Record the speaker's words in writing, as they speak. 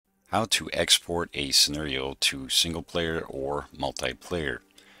how to export a scenario to single player or multiplayer.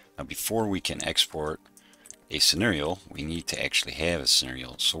 Now before we can export a scenario, we need to actually have a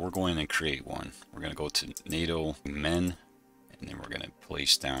scenario. So we're going to create one. We're going to go to NATO men, and then we're going to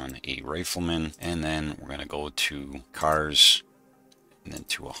place down a rifleman, and then we're going to go to cars, and then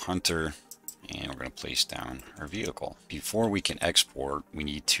to a hunter, and we're going to place down our vehicle. Before we can export, we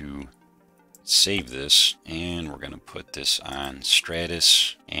need to save this, and we're going to put this on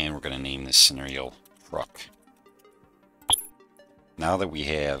Stratus, and we're going to name this scenario truck. Now that we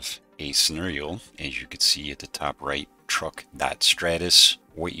have a scenario, as you can see at the top right, truck.stratus,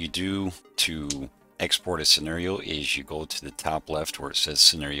 what you do to export a scenario is you go to the top left where it says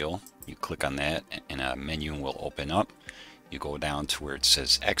scenario, you click on that and a menu will open up. You go down to where it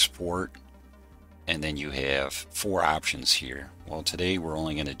says export, and then you have 4 options here. Well, today we're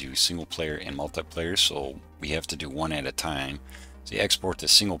only going to do single player and multiplayer, so we have to do one at a time. So you export to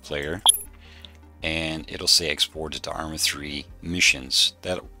single player, and it'll say exported to Arma 3 missions.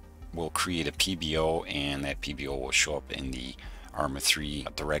 That will create a PBO, and that PBO will show up in the Arma 3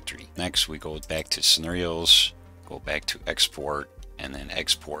 directory. Next, we go back to scenarios, go back to export, and then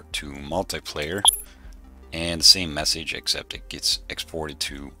export to multiplayer. And the same message, except it gets exported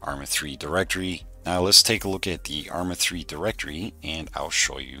to Arma 3 directory. Now let's take a look at the Arma 3 directory, and I'll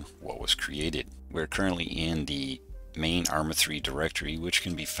show you what was created. We're currently in the main Arma 3 directory, which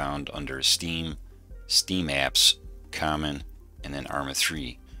can be found under Steam, Steam Apps, Common, and then Arma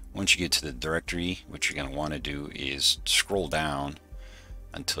 3. Once you get to the directory, what you're going to want to do is scroll down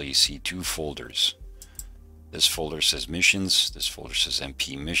until you see 2 folders. This folder says missions, this folder says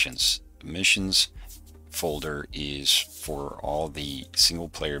MP missions. The missions folder is for all the single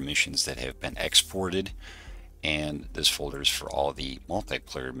player missions that have been exported, and this folder is for all the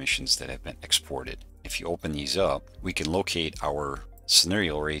multiplayer missions that have been exported. If you open these up, we can locate our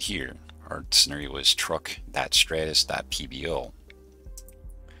scenario right here. Our scenario is truck.stratus.pbo.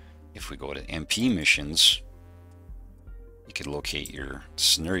 If we go to MP missions, you can locate your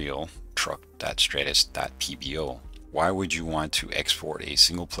scenario truck.stratus.pbo. Why would you want to export a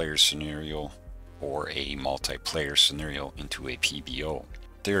single player scenario or a multiplayer scenario into a PBO?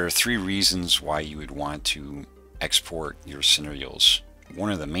 There are 3 reasons why you would want to export your scenarios.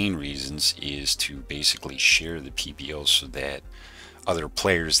 One of the main reasons is to basically share the PBO so that other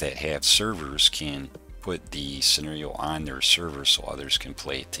players that have servers can put the scenario on their server so others can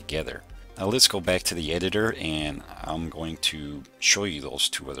play it together. Now let's go back to the editor, and I'm going to show you those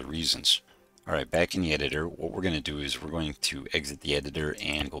 2 other reasons. Alright, back in the editor, what we're going to do is we're going to exit the editor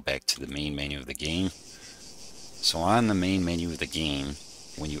and go back to the main menu of the game. So on the main menu of the game,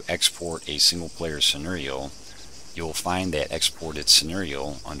 when you export a single player scenario, you'll find that exported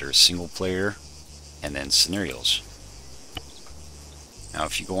scenario under single player and then scenarios. Now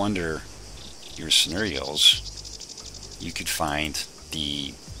if you go under your scenarios, you could find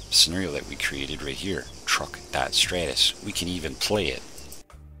the scenario that we created right here, truck.stratus. We can even play it.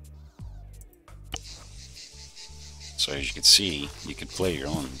 So as you can see, you can play your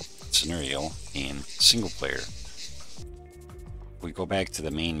own scenario in single player. We go back to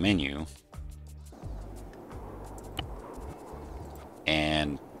the main menu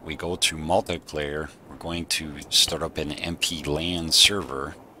and we go to multiplayer. We're going to start up an MP LAN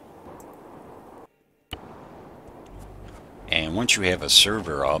server. And once you have a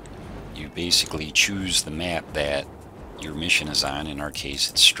server up, you basically choose the map that your mission is on. In our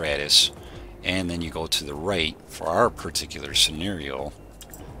case, it's Stratus. And then you go to the right. For our particular scenario,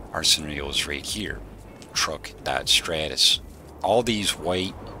 our scenario is right here, truck.stratus. All these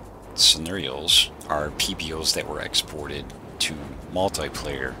white scenarios are PBOs that were exported to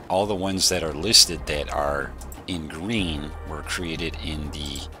multiplayer. All the ones that are listed that are in green were created in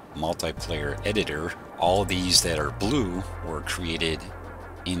the multiplayer editor. All these that are blue were created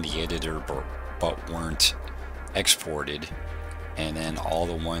in the editor but weren't exported. And then all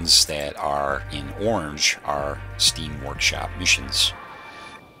the ones that are in orange are Steam Workshop missions.